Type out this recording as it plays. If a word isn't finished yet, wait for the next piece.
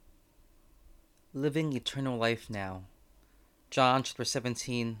living eternal life now. John chapter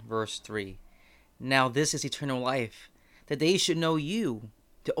 17, verse 3. Now this is eternal life, that they should know you,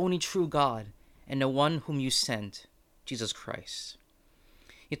 the only true God, and the one whom you sent, Jesus Christ.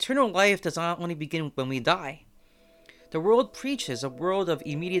 Eternal life does not only begin when we die. The world preaches a world of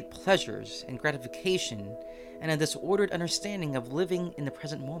immediate pleasures and gratification and a disordered understanding of living in the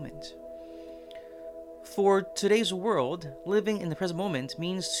present moment. For today's world, living in the present moment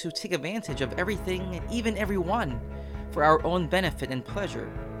means to take advantage of everything and even everyone for our own benefit and pleasure.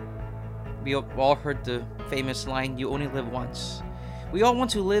 We all heard the famous line, "You only live once." We all want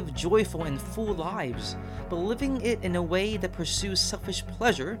to live joyful and full lives, but living it in a way that pursues selfish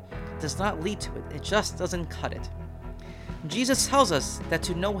pleasure does not lead to it. It just doesn't cut it. Jesus tells us that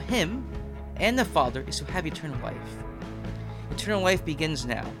to know Him and the Father is to have eternal life. Eternal life begins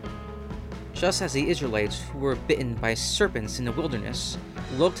now. Just as the Israelites who were bitten by serpents in the wilderness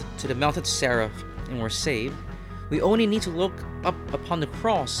looked to the mountain Seraph and were saved, we only need to look up upon the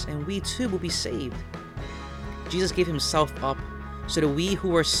cross and we too will be saved. Jesus gave Himself up so that we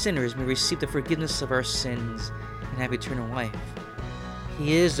who are sinners may receive the forgiveness of our sins and have eternal life.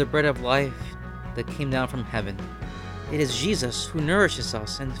 He is the bread of life that came down from heaven. It is Jesus who nourishes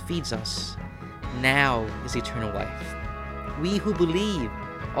us and feeds us. Now is eternal life. We who believe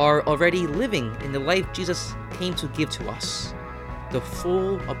are already living in the life Jesus came to give to us, the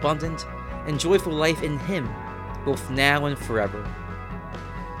full, abundant, and joyful life in Him, both now and forever.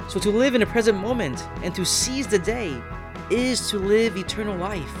 So to live in the present moment and to seize the day is to live eternal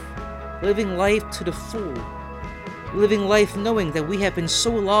life, living life to the full, living life knowing that we have been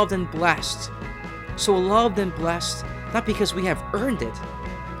so loved and blessed, not because we have earned it,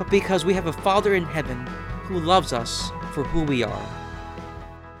 but because we have a Father in heaven who loves us for who we are.